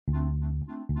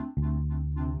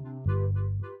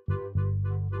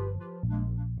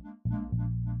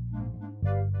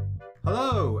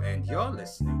Hello, and you're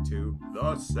listening to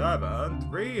The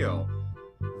Seventh Reel.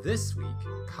 This week,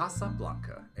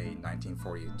 Casablanca, a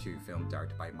 1942 film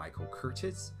directed by Michael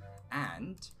Curtiz,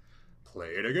 and Play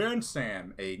It Again,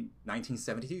 Sam, a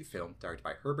 1972 film directed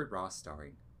by Herbert Ross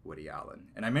starring Woody Allen.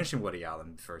 And I mentioned Woody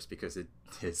Allen first because it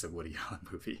is a Woody Allen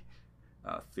movie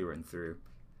through and through.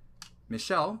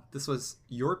 Michelle, this was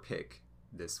your pick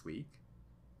this week.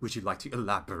 Would you like to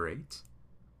elaborate?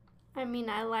 I mean,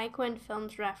 I like when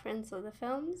films reference other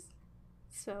films.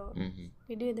 So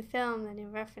we do the film and it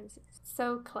references.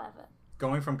 So clever.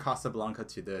 Going from Casablanca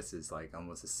to this is like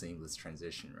almost a seamless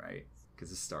transition, right? Because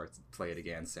it starts, Play It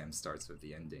Again, Sam starts with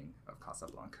the ending of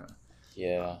Casablanca.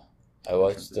 Yeah. I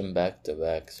watched them back to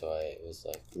back, so I was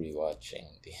like rewatching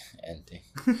the ending.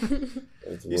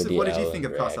 What did you think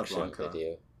of Casablanca?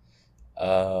 Video.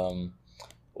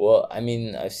 Well, I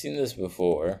mean, I've seen this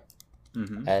before,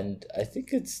 and I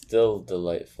think it's still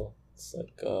delightful. It's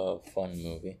like a fun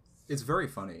movie. It's very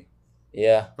funny.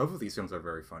 Yeah. Both of these films are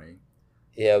very funny.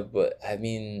 Yeah, but I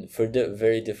mean, for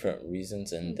very different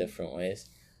reasons and different ways.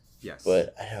 Yes.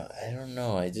 But I don't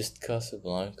know. I just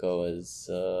Casablanca was.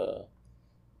 I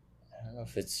don't know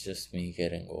if it's just me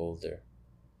getting older,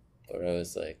 but I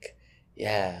was like,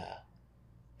 yeah,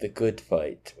 the good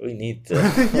fight. We need to.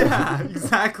 Yeah,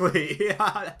 exactly.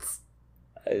 Yeah,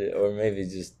 or maybe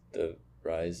just the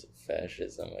rise of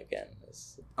fascism again.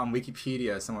 On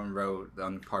Wikipedia, someone wrote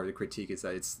on part of the critique is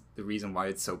that it's the reason why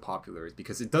it's so popular is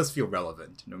because it does feel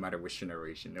relevant no matter which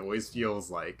generation. It always feels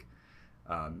like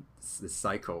the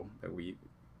cycle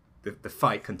that the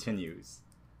fight continues,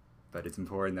 but it's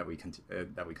important that we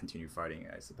continue fighting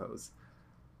it, I suppose.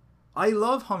 I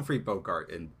love Humphrey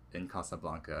Bogart in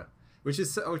Casablanca, which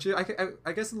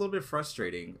I guess a little bit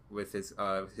frustrating with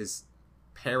his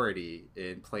parody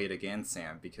in Play It Again,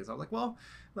 Sam, because I was like, well,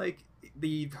 like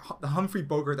the Humphrey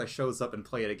Bogart that shows up in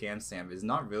Play It Again, Sam is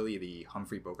not really the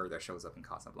Humphrey Bogart that shows up in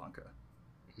Casablanca.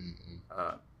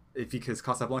 Because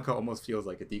Casablanca almost feels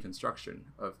like a deconstruction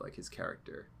of like his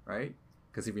character, right?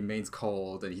 Because he remains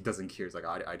cold and he doesn't care. It's like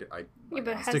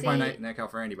I'll stick my neck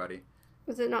out for anybody.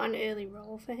 Was it not an early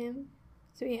role for him?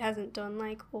 So he hasn't done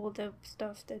like all the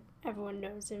stuff that everyone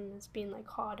knows him as being like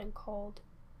hard and cold.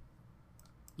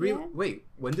 Really? Yeah. Wait,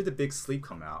 when did The Big Sleep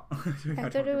come out? I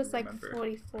thought it was like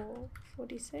 44,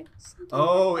 46.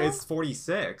 Oh, like it's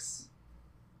 46.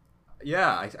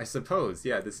 Yeah, I suppose.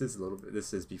 Yeah, this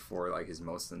is before like his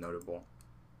most notable.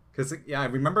 Because I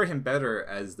remember him better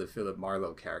as the Philip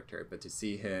Marlowe character, but to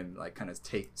see him like kind of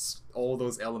take all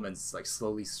those elements like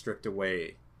slowly stripped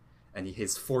away, and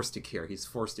he's forced to care, he's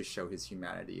forced to show his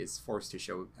humanity, he's forced to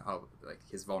show how like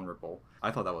he's vulnerable.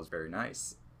 I thought that was very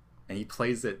nice. And he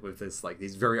plays it with this, like,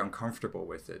 he's very uncomfortable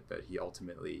with it, but he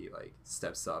ultimately, like,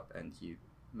 steps up and he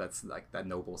lets, like, that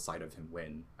noble side of him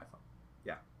win, I thought.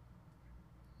 Yeah.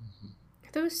 I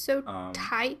thought it was so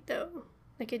tight, though.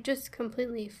 Like, it just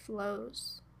completely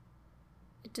flows.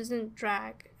 It doesn't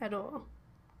drag at all.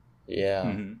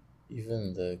 Yeah.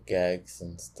 Even the gags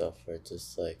and stuff are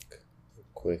just, like,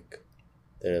 quick.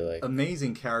 They're, like...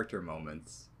 amazing character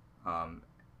moments.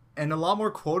 And a lot more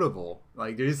quotable.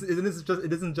 Like it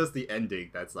isn't just the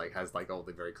ending that's like has like all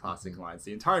the very classic lines.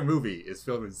 The entire movie is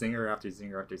filled with zinger after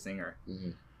zinger after zinger.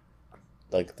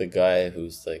 Like the guy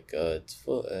who's like, it's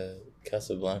full.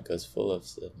 Casablanca is full of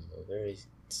some very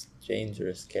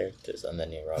dangerous characters, and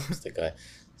then he robs the guy.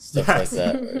 Stuff like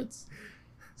that. Where it's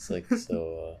like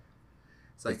so.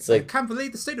 It's like I can't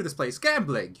believe the state of this place.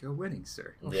 Gambling. You're winning,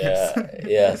 sir.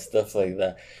 Yeah, stuff like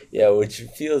that. Yeah, which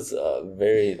feels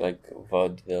very like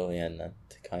vaudevillian and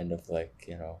kind of like,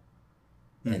 you know,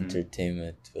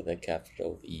 entertainment with a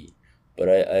capital E. But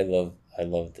I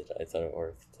loved it. I thought it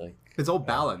worked. Like it's all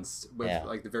balanced with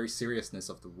like the very seriousness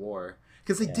of the war,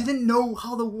 because they didn't know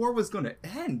how the war was going to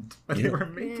end, but they were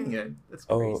making it. That's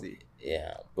crazy.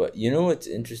 Yeah, but you know what's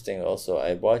interesting? Also,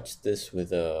 I watched this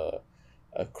with a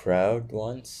crowd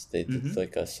once. They did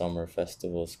like a summer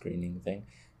festival screening thing.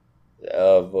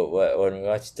 But when we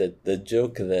watched it, the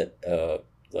joke that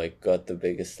like got the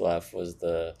biggest laugh was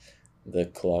the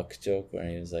clock joke, where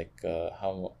he was like,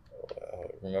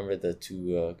 remember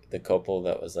the couple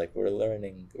that was like,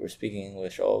 we're speaking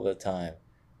English all the time,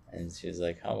 and she was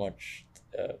like, how much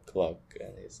clock?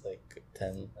 And he's like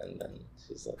 10, and then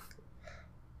she's like,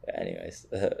 anyways,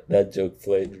 that joke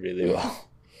played really well.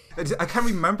 I can't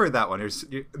remember that one.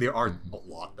 There are a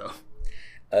lot though.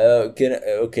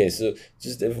 Okay, so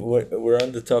just if we're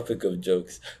on the topic of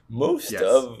jokes, most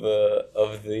of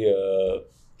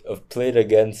Play It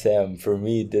Again, Sam, for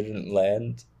me didn't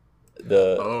land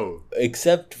Oh,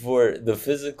 except for the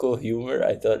physical humor,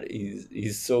 I thought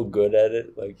he's so good at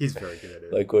it. Like he's very good at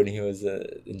it. Like when he was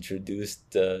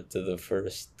introduced to the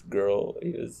first girl,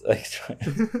 he was like trying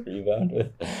to rebound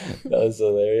with. That was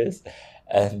hilarious,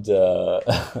 and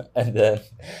and then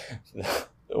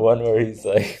the one where he's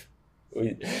like,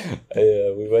 we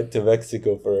went to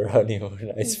Mexico for a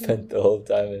honeymoon. I spent the whole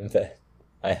time in bed.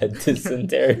 I had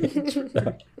dysentery.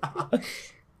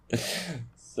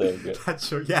 So good. That's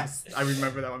true. Yes, I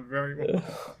remember that one very well.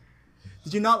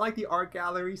 Did you not like the art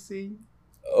gallery scene?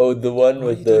 Oh, the one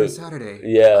with the Saturday.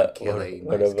 Yeah. Killing,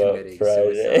 what about Friday?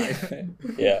 suicide.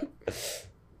 Yeah.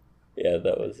 Yeah,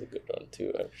 that was a good one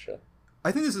too, actually.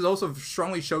 I think this is also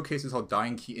strongly showcases how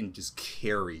Diane Keaton just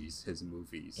carries his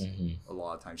movies a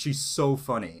lot of times. She's so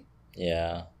funny.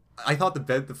 Yeah. I thought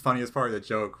the funniest part of the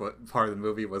joke, part of the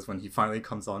movie, was when he finally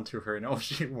comes on to her and all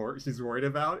she's worried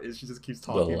about is she just keeps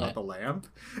talking about the lamp.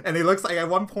 And it looks like, at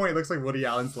one point, it looks like Woody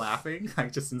Allen's laughing,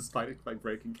 like just in spite of like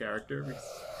breaking character.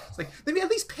 It's like, let me at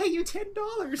least pay you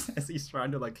 $10 as he's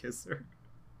trying to like kiss her.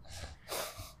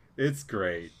 It's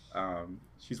great.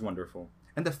 She's wonderful.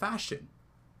 And the fashion.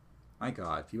 My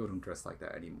God, people don't dress like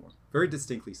that anymore. Very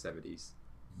distinctly 70s.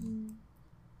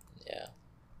 Yeah,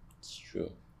 it's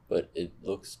true. But it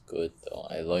looks good though.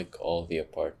 I like all the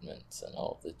apartments and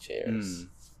all the chairs.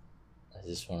 I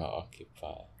just want to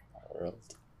occupy my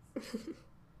world.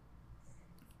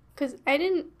 Because I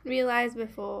didn't realize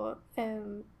before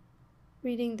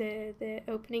reading the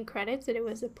opening credits that it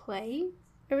was a play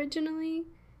originally.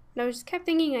 And I just kept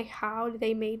thinking, like, how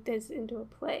they made this into a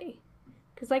play?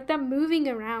 Because, like, that moving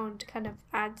around kind of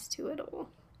adds to it all.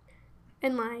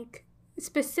 And, like,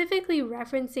 specifically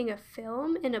referencing a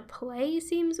film in a play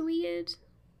seems weird.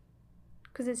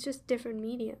 Because it's just different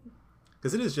medium.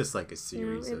 Because it is just, like, a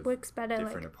series it of works better,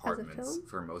 different like, apartments as a film.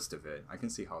 for most of it. I can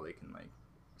see how they can, like,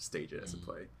 stage it as a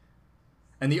play.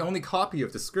 And the only copy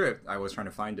of the script, I was trying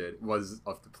to find it, was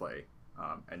of the play,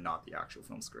 and not the actual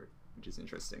film script, which is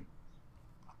interesting.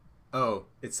 Oh,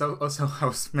 it's so. Also, I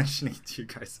was mentioning to you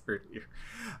guys earlier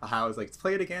how I was like,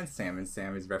 play it against Sam, and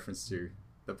Sam is reference to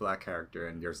the black character,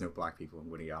 and there's no black people in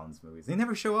Woody Allen's movies. They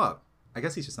never show up. I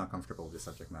guess he's just not comfortable with the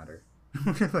subject matter.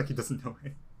 Like, he doesn't know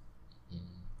it.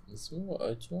 It's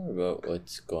more about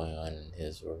what's going on in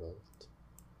his world.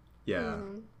 Yeah.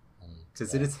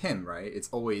 Because it is him, right?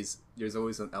 There's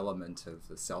always an element of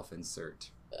the self-insert.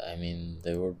 I mean,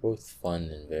 they were both fun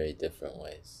in very different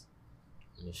ways.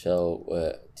 Michelle,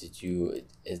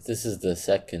 this is the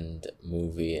second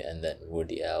movie and then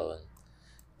Woody Allen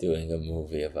doing a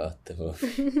movie about the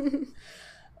movie.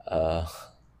 Are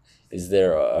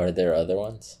there other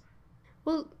ones?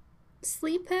 Well,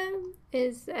 Sleeper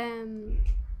is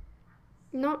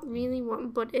not really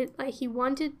one, but it like he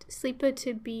wanted Sleeper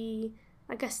to be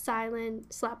like a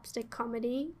silent slapstick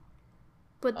comedy,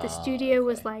 but the studio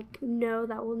was like, no,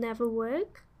 that will never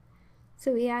work,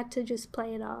 so he had to just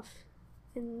play it off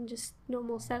in just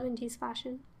normal 70s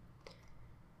fashion.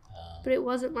 But it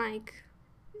wasn't like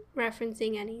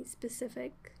referencing any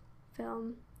specific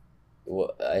film.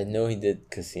 Well, I know he did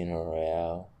Casino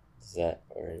Royale.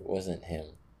 Or it wasn't him?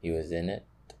 He was in it,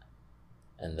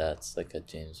 and that's like a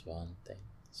James Bond thing,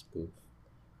 spoof.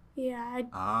 Yeah,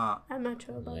 I'm not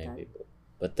sure about that.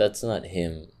 But that's not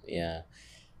him. Yeah,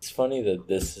 it's funny that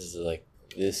this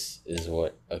is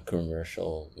what a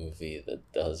commercial movie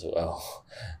that does well,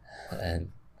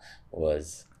 and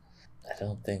was. I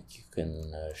don't think you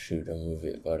can shoot a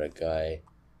movie about a guy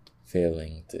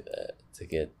failing to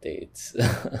get dates.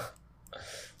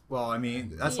 Well, I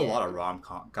mean, that's a lot of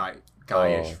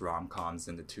guyish rom-coms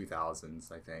in the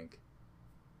 2000s, I think.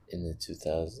 In the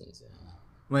 2000s, yeah.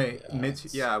 Wait,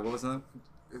 what was it?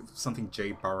 Something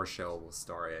Jay Baruchel will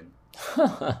star in.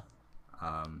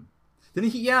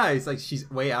 Didn't he? Yeah, it's like She's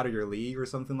Way Out of Your League or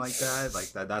something like that,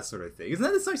 like that sort of thing. Isn't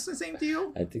that the same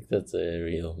deal? I think that's a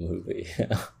real movie.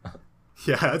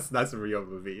 Yeah, that's a real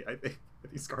movie. I think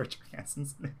Scarlett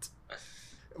Johansson's in it.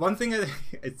 One thing,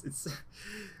 it's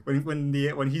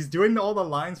when he's doing all the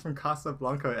lines from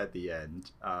Casablanca at the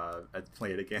end, at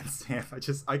Play It Against Sam,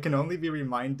 I can only be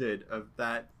reminded of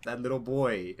that little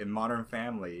boy in Modern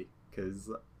Family,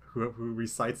 because who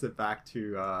recites it back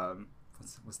to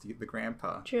what's the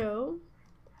grandpa?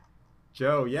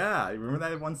 Joe, yeah. Remember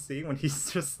that one scene when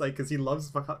he's just like, because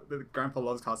the grandpa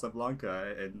loves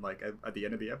Casablanca, and like at the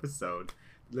end of the episode,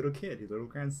 the little kid, his little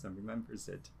grandson, remembers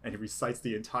it, and he recites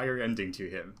the entire ending to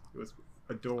him. It was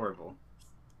adorable,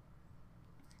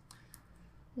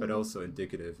 but also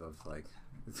indicative of like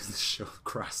the show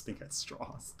grasping at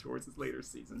straws towards its later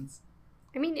seasons.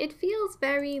 I mean, it feels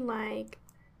very like,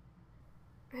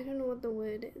 I don't know what the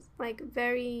word is, like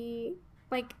very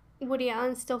like Woody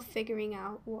Allen's still figuring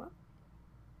out what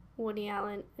Woody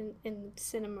Allen in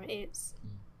cinema is.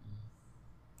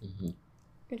 Mm-hmm.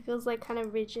 It feels like kind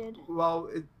of rigid. Well,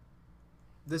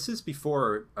 this is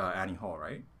before Annie Hall,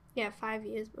 right? Yeah, 5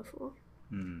 years before.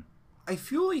 I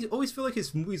always feel like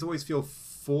his movies always feel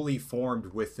fully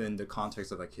formed within the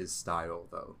context of like his style,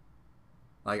 though.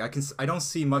 Like I don't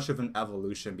see much of an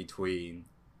evolution between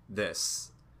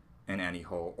this and Annie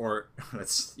Hall, or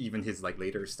that's even his like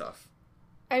later stuff.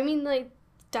 I mean, like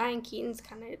Diane Keaton's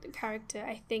kind of character,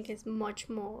 I think, is much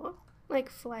more like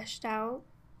fleshed out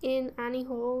in Annie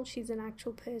Hall. She's an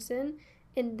actual person.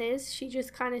 In this, she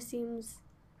just kind of seems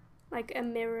like a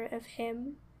mirror of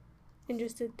him, and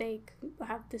just that they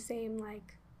have the same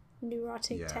like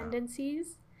neurotic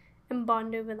tendencies and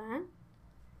bond over that.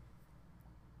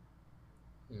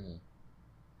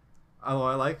 Oh,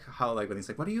 I like how like when he's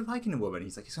like, "What do you like in a woman?"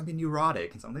 He's like, "He's gonna be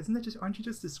neurotic," and something. Isn't that just? Aren't you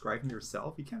just describing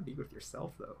yourself? You can't be with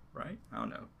yourself though, right? I don't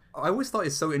know. I always thought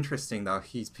it's so interesting that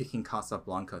he's picking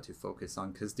Casablanca to focus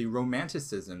on, because the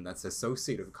romanticism that's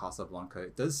associated with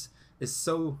Casablanca is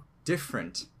so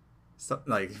different,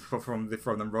 like from the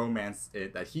romance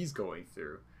that he's going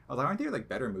through. I was like, aren't there like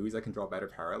better movies I can draw better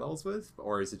parallels with,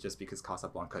 or is it just because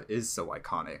Casablanca is so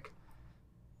iconic?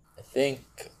 I think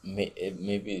it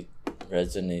maybe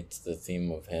resonates the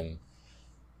theme of him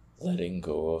letting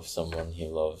go of someone he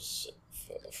loves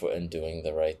and doing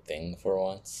the right thing for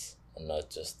once, and not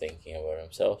just thinking about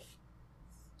himself.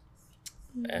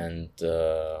 And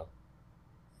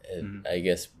I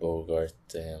guess Bogart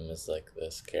to him is like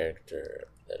this character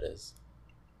that is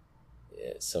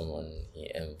someone he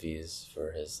envies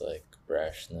for his like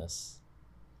brashness.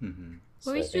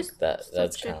 So Well, I think that's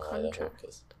kind of why the hook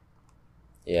is.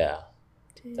 Yeah,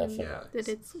 definitely. That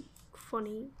it's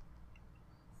funny.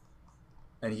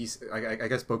 And I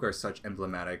guess Bogart's such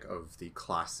emblematic of the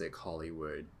classic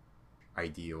Hollywood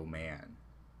ideal man.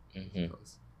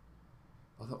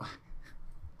 Although,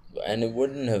 and it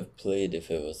wouldn't have played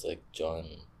if it was like John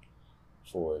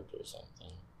Ford or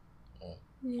something.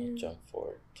 Not John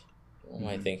Ford. What am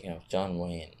I thinking of? John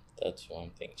Wayne. That's what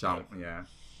I'm thinking. John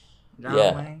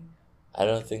Wayne. I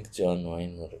don't think John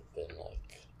Wayne would have been like.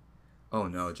 Oh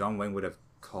no, John Wayne would have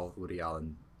called Woody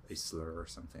Allen a slur or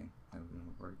something. That wouldn't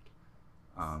have worked.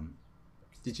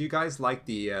 Did you guys like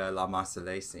the La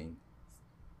Marseillaise scene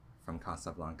from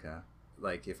Casablanca?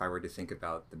 Like, if I were to think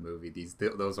about the movie,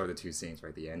 those are the two scenes,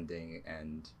 right? The ending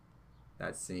and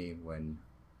that scene when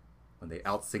they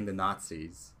outsing the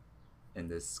Nazis in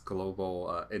this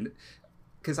global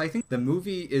because I think the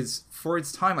movie is, for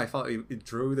its time, I felt it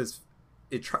drew this.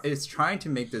 It's trying to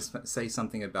make this say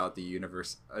something about the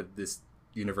universe, this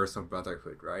universal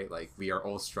brotherhood, right? Like, we are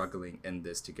all struggling in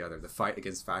this together. The fight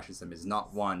against fascism is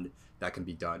not one that can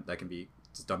be done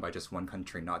by just one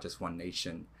country, not just one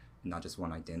nation, not just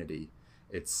one identity.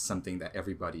 It's something that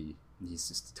everybody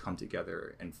needs to come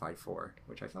together and fight for,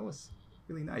 which I thought was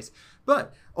really nice.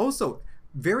 But also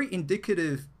very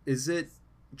indicative, is it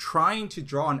trying to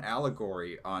draw an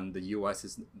allegory on the U.S.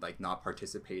 is like not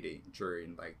participating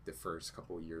during like the first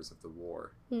couple of years of the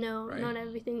war. No, right? Not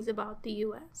everything's about the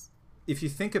U.S. If you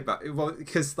think about it, well,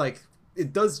 because like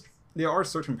it does, there are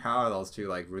certain parallels to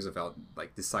like Roosevelt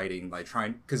like deciding, like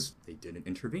trying, because they didn't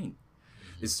intervene.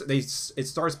 It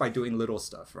starts by doing little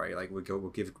stuff, right? Like we'll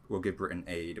give Britain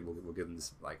aid, we'll give them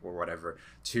this, like, or whatever,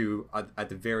 to at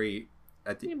the very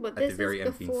end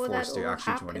being forced to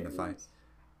actually join in the fight.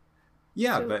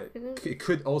 Yeah, so, but it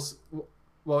could also,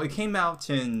 well, it came out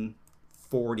in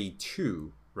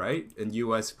 1942, right? And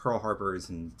U.S. Pearl Harbor is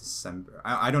in December.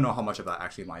 I don't know how much of that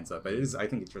actually lines up, but it is. I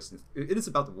think interesting. It is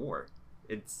about the war.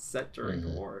 It's set during the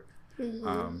war.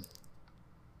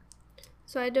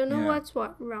 So I don't know what's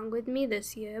wrong with me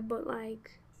this year, but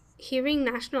like hearing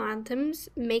national anthems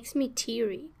makes me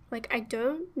teary. Like, I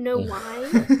don't know why.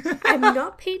 I'm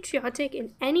not patriotic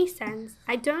in any sense.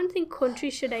 I don't think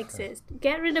countries should exist.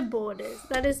 Get rid of borders.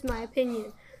 That is my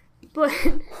opinion. But,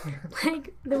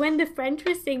 like, when the French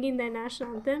were singing their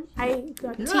national anthem, I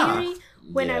got teary.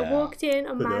 When I walked in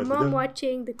on my mom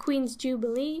watching the Queen's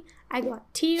Jubilee, I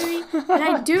got teary. And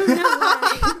I do know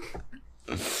why.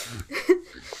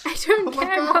 I don't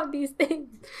care about these things.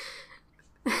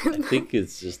 I think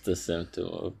it's just a symptom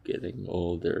of getting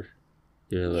older.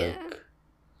 You're like,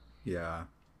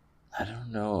 I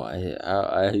don't know.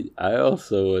 I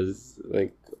also was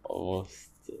like almost,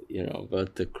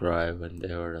 about to cry when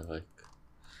they were like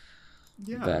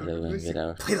battling it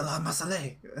out. Play the La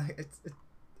Marseillaise.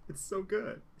 It's so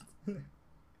good.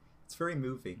 It's very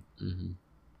moving.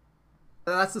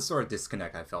 That's the sort of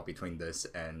disconnect I felt between this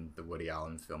and the Woody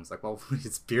Allen films. Like, well,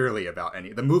 it's barely about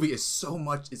any. The movie is so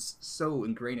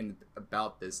ingrained in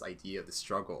about this idea of the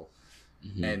struggle,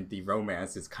 and the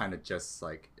romance is kind of just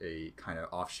like a kind of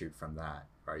offshoot from that,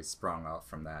 right? Sprung off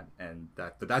from that, and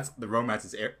but that's the romance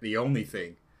is the only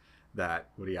thing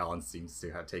that Woody Allen seems to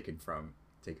have taken from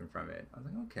it. I was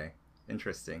like, okay,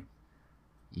 interesting.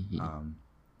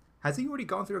 Has he already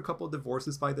gone through a couple of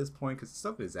divorces by this point? Because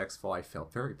stuff with his ex-wife I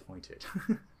felt very pointed.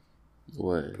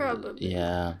 What? Probably.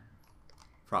 Yeah.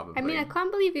 Probably. I mean, I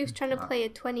can't believe he was trying to play a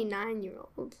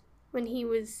 29-year-old when he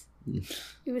was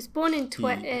born in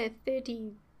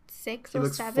 36 or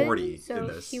looks 7. 40 so in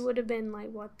this. he would have been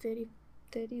like what 30s,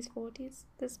 40s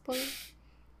at this point.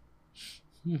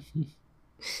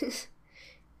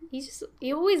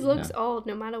 He always looks old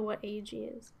no matter what age he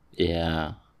is.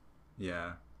 Yeah.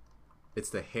 Yeah. It's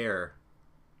the hair.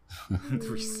 The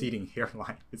receding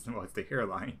hairline. It's the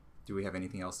hairline. Do we have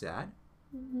anything else to add?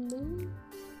 No.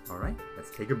 All right, let's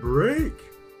take a break.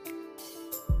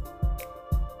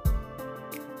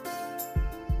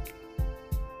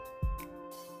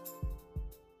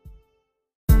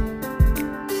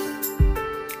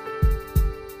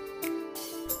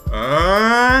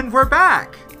 And we're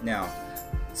back. Now,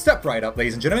 step right up,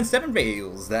 ladies and gentlemen. 7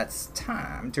 rails. That's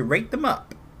time to rate them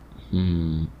up.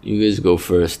 You guys go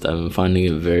first. I'm finding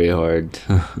it very hard.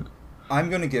 I'm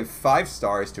going to give 5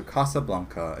 stars to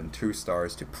Casablanca and 2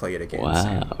 stars to Play It Again.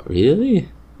 Wow, really?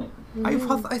 I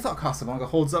thought Casablanca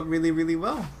holds up really, really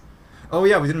well. Oh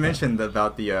yeah, we didn't mention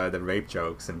about the rape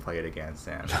jokes and Play It Again,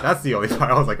 Sam. That's the only part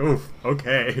I was like, oof,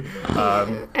 okay.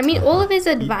 I mean, all of his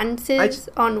advances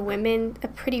on women are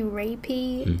pretty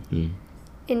rapey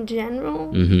in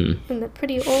general, and they're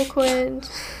pretty awkward.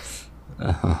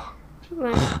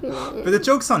 Like, but the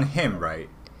joke's on him, right?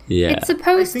 Yeah. It's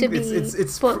supposed to be,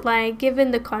 it's but like,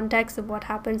 given the context of what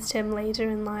happens to him later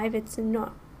in life, it's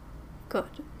not good.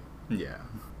 Yeah,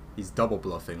 he's double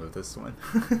bluffing with this one.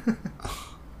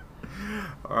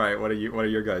 All right, what are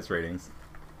your guys' ratings?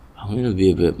 I'm gonna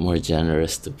be a bit more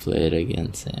generous to Play It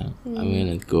Again, Sam. I'm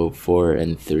gonna go 4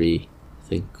 and 3. I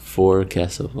think 4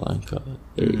 Casablanca,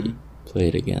 3 Play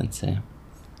It Again, Sam.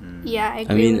 Yeah, I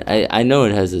agree. I mean, I know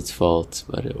it has its faults,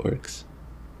 but it works.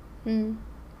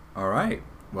 All right,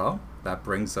 well, that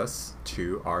brings us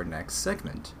to our next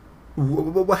segment.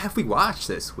 What have we watched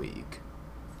this week?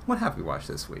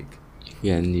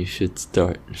 Again, you should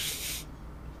start.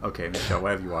 Okay, Michelle,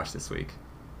 what have you watched this week?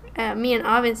 Me and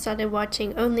Arvin started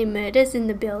watching Only Murders in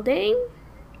the Building.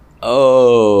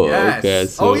 Oh, yes. okay.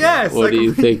 So yes. what do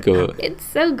you think of it? It's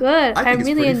so good. I think I'm it's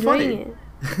really pretty enjoying funny.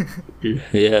 it.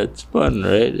 Yeah, it's fun,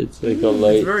 right? It's like a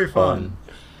light. It's very fun.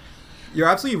 You're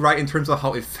absolutely right in terms of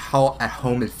how at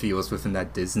home it feels within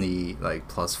that Disney like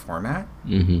Plus format,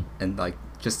 and like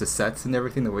just the sets and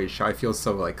everything. The way it's shot, it feels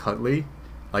so like cuddly,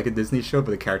 like a Disney show,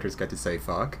 but the characters get to say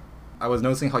fuck. I was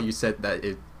noticing how you said that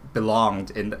it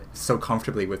belonged in so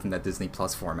comfortably within that Disney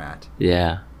Plus format.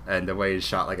 Yeah. And the way it's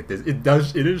shot like it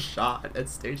is shot at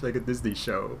stage like a Disney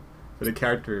show, but the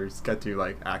characters get to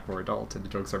like act more adult and the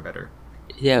jokes are better.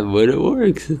 Yeah, but it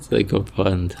works. It's like a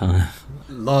fun time.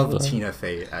 Love Tina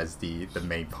Fey as the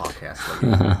main podcast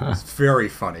lady. It's very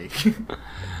funny.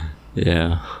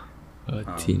 Yeah.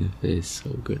 Tina Fey is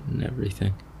so good in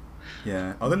everything.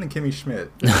 Yeah, other than Kimmy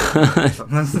Schmidt.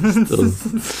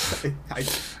 I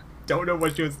don't know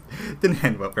what she was. Didn't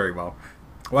end very well.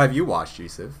 What have you watched,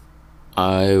 Yusuf?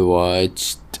 I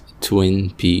watched Twin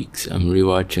Peaks. I'm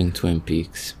rewatching Twin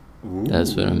Peaks. Ooh.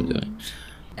 That's what I'm doing.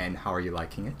 And how are you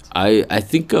liking it? I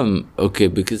think I'm okay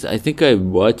because I think I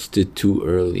watched it too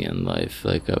early in life.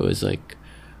 Like I was like,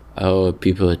 oh,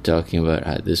 people are talking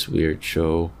about this weird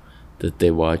show that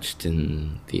they watched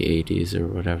in the 80s or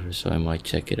whatever, so I might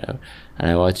check it out.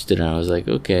 And I watched it and I was like,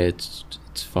 okay, it's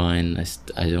fine.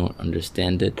 I don't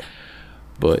understand it.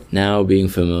 But now being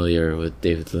familiar with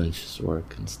David Lynch's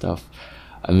work and stuff,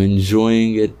 I'm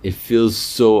enjoying it. It feels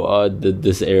so odd that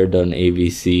this aired on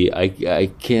ABC. I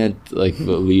can't like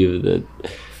believe that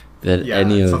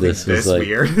any of this was like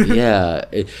weird. Yeah,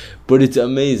 but it's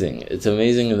amazing. It's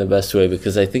amazing in the best way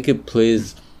because I think it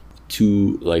plays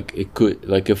to like it could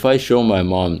like if I show my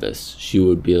mom this, she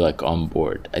would be like on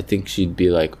board. I think she'd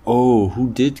be like, "Oh, who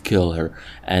did kill her?"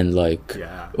 And like,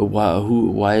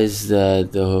 why is the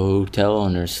hotel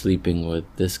owner sleeping with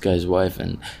this guy's wife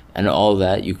and all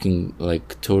that. You can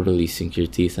like totally sink your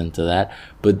teeth into that,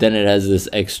 but then it has this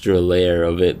extra layer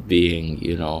of it being,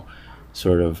 you know,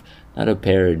 sort of not a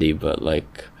parody, but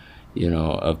like,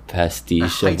 a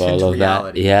pastiche of heightened all of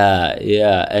reality. that.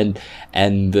 Yeah,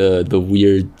 and the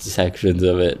weird sections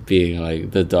of it being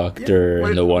like the doctor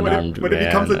and the one-armed man, when it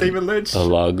becomes a David Lynch, the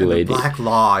log and lady, the Black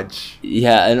Lodge.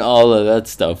 yeah, and all of that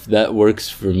stuff that works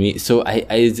for me. So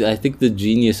I think the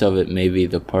genius of it may be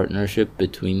the partnership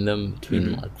between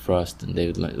Mark Frost and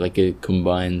David Lynch. Like, it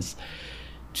combines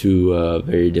two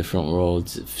very different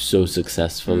worlds so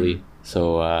successfully.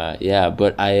 So yeah,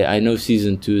 but I know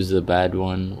season 2 is the bad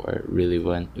one where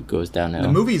it goes downhill. The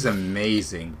movie's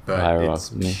amazing, but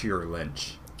it's pure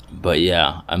Lynch. But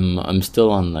yeah, I'm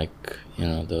still on like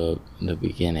the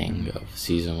beginning of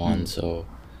season 1, so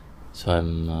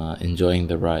I'm enjoying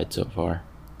the ride so far.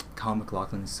 Kyle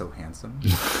MacLachlan is so handsome.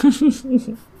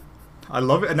 I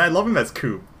love it, and I love him as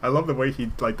Coop. I love the way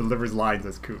he like delivers lines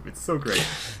as Coop. It's so great.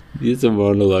 It's a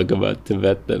monologue about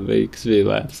Tibet that makes me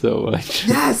laugh so much.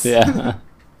 Yes. Yeah.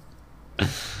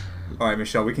 All right,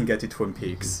 Michelle, we can get to Twin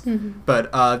Peaks,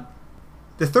 but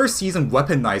the third season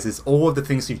weaponizes all of the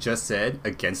things you've just said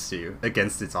against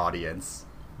its audience,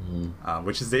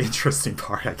 which is the interesting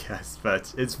part, I guess.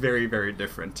 But it's very, very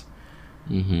different.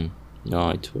 No,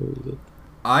 I totally did.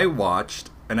 I watched,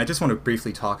 and I just want to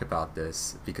briefly talk about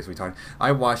this because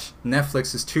I watched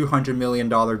Netflix's $200 million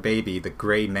baby, The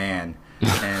Gray Man,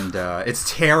 and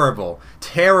it's terrible,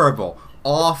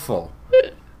 awful.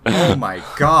 Oh my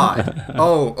god!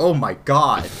 Oh my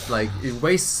god! Like, it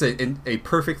wastes a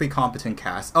perfectly competent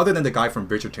cast, other than the guy from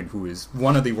Bridgerton, who is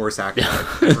one of the worst actors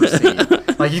I've ever seen.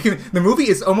 Like, the movie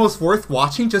is almost worth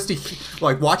watching just to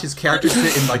like watch his character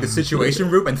sit in like a situation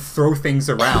room and throw things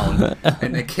around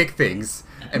and kick things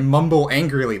and mumble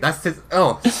angrily. That's just,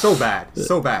 so bad.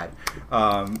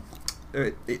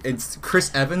 It's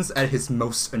Chris Evans at his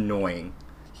most annoying.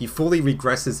 He fully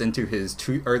regresses into his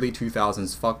early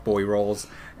 2000s fuckboy roles,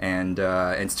 and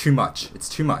it's too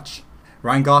much.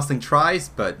 Ryan Gosling tries,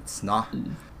 but it's not.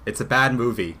 It's a bad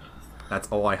movie. That's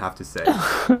all I have to say.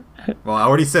 Well, I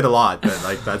already said a lot, but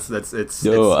like it's.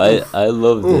 No, I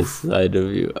love this side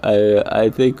of you. I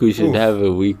think we should have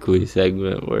a weekly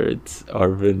segment where it's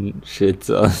Arvin shits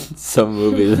on some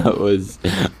movie that was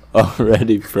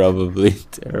already probably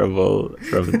terrible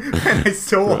and I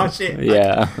still watch it.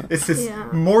 Yeah. It's this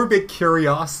morbid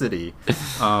curiosity.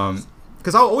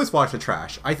 Because I'll always watch the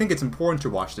trash. I think it's important to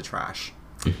watch the trash.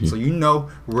 So you know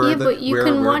where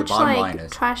the bottom line is.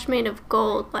 Trash made of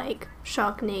gold, like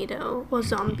Sharknado or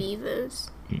Zombievers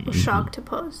or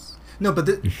Sharktopus. No, but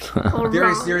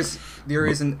there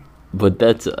isn't. But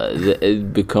that's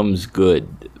it becomes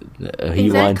good. He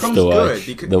wants to watch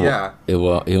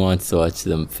he wants to watch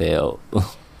them fail.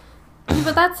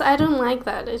 But I don't like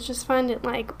that. I just find it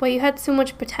like, you had so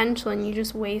much potential and you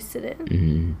just wasted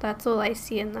it. That's all I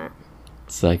see in that.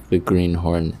 It's like the Green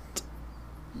Hornet.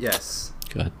 Yes.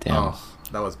 God damn. Oh,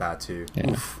 that was bad too.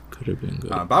 Yeah, could have been good.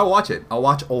 But I'll watch it. I'll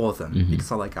watch all of them because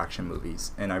I like action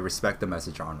movies and I respect them as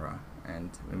a genre. And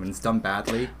when it's done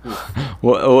badly,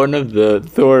 one of the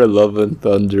Thor: Love and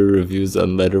Thunder reviews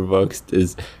on Letterboxd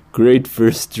is great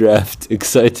first draft.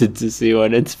 Excited to see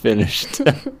when it's finished.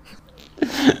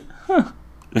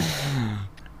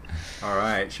 All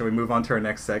right, shall we move on to our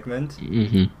next segment?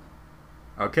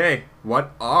 Okay,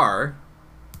 what are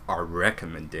our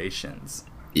recommendations?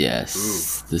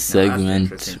 Yes, the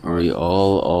segment we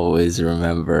all always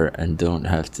remember and don't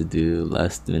have to do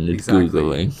last minute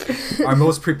Googling. Our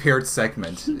most prepared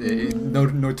segment.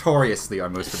 Notoriously our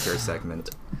most prepared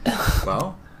segment.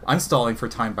 Well, I'm stalling for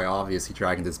time by obviously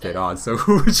dragging this bit on, so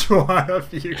which one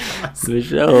of you guys?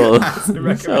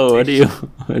 Michelle, what do you...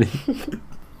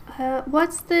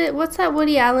 What's that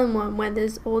Woody Allen one where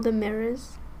there's all the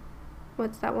mirrors?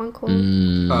 What's that one called?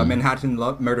 Manhattan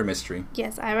Murder Mystery.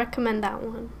 Yes, I recommend that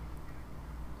one.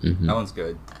 That one's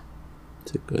good.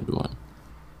 It's a good one.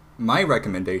 My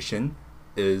recommendation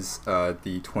is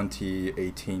the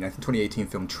 2018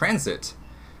 film Transit,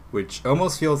 which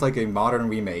almost feels like a modern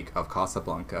remake of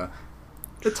Casablanca.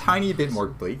 A tiny bit more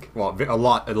bleak, well, a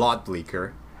lot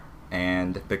bleaker,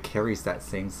 but carries that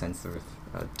same sense of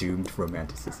doomed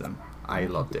romanticism. I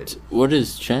loved it. What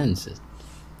is Transit?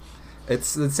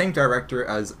 It's the same director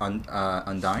as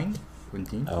Undine.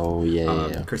 Oh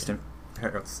yeah. Kristen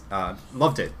Harris.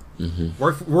 Loved it.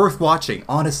 Worth watching.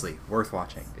 Honestly, worth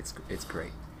watching. It's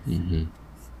great.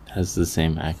 Has the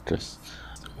same actress.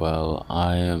 Well,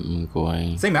 I am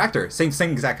going. Same actor. Same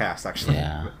exact cast actually.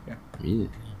 Yeah. Really.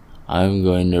 I'm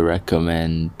going to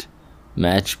recommend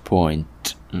Match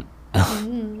Point,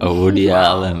 a Woody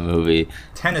Allen movie.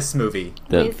 Tennis movie.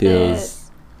 That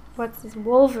feels. What's this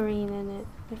Wolverine in it?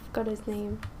 I forgot his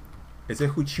name. Is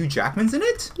it Hugh Jackman's in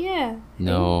it? Yeah.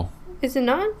 No. Is it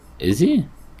not? Is he?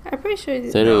 I'm pretty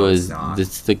sure. Said No, it it's was. not.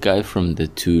 It's the guy from the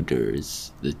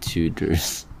Tudors. The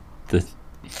Tudors. The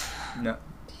No.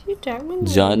 Hugh Jackman.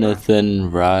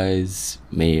 Jonathan Rhys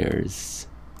Meyers.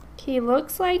 He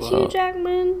looks like Whoa. Hugh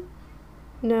Jackman.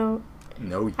 No,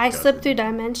 No. he I doesn't. slipped through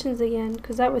dimensions again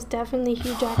because that was definitely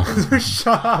Hugh Jackman.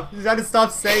 Shut up! You gotta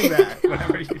stop saying that.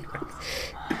 Whenever you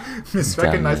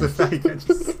misrecognize the fact that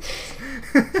just.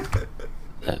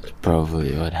 That's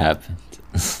probably what happened.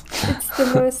 It's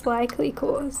the most likely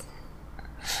cause.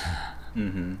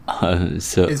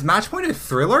 So Is Match Point a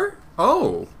thriller?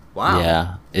 Oh, wow.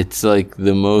 yeah, it's like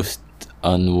the most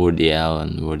un-Woody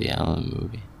Allen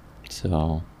movie.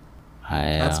 So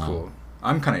That's cool.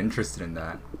 I'm kind of interested in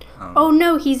that. Oh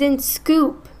no, he's in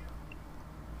Scoop,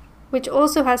 which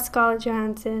also has Scarlett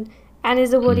Johansson and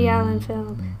is a Woody Allen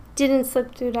film. Didn't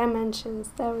slip through dimensions.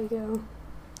 There we go.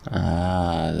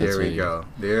 That's There we what you- go.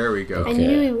 There we go. I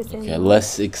knew he was in Okay, it.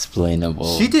 less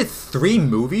explainable. She did 3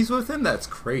 movies with him? That's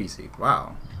crazy.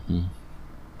 Wow.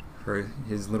 For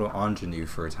his little ingenue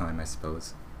for a time, I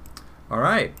suppose. All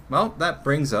right. Well, that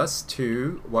brings us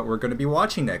to what we're going to be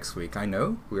watching next week. I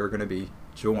know we're going to be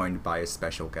joined by a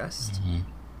special guest.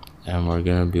 And we're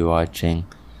gonna be watching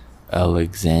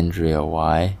Alexandria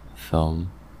Y,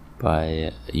 film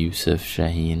by Yusuf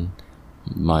Shaheen.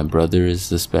 My brother is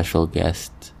the special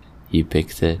guest. He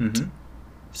picked it.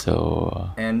 So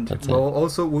And that's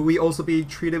will we also be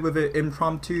treated with an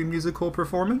impromptu musical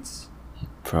performance?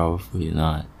 probably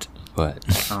not. But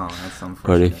Oh, that's unfortunate.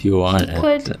 but if you want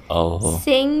Could it, I'll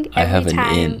Sing I have every an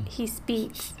time in. he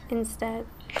speaks instead,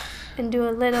 and do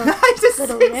a little just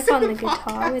little sing riff some on the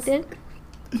guitar with it.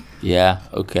 yeah,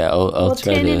 okay, I'll We'll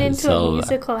try turn to it into a sell that.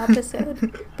 musical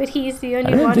episode, but he's the don't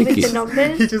only one think with the he's- He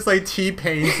numbers. just like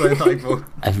T-Pains like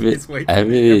his way I to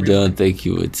really every- don't think he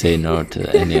would say no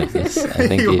to any of this. I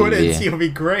think he he'd wouldn't. be, He'll be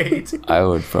great. I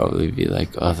would probably be like,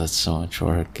 oh, that's so much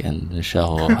work, and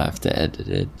Michelle will have to edit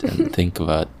it and think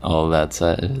about all that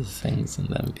side of things, and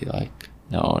then be like,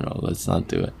 no, let's not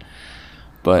do it.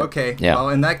 But Okay. yeah, Well,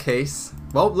 in that case,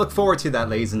 look forward to that,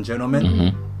 ladies and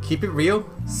gentlemen. Keep it real,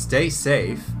 stay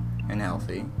safe and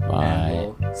healthy. Bye.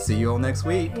 And we'll see you all next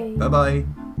week. Bye. Bye-bye.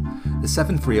 The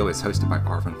Seventh Reel is hosted by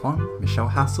Arvin Huang, Michelle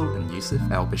Hassel, and Yusuf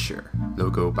El-Bashir.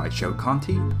 Logo by Joe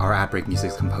Conti. Our ad break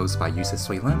music is composed by Yusuf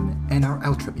Suilim, and our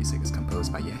outro music is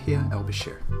composed by Yahya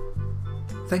El-Bashir.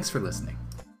 Thanks for listening.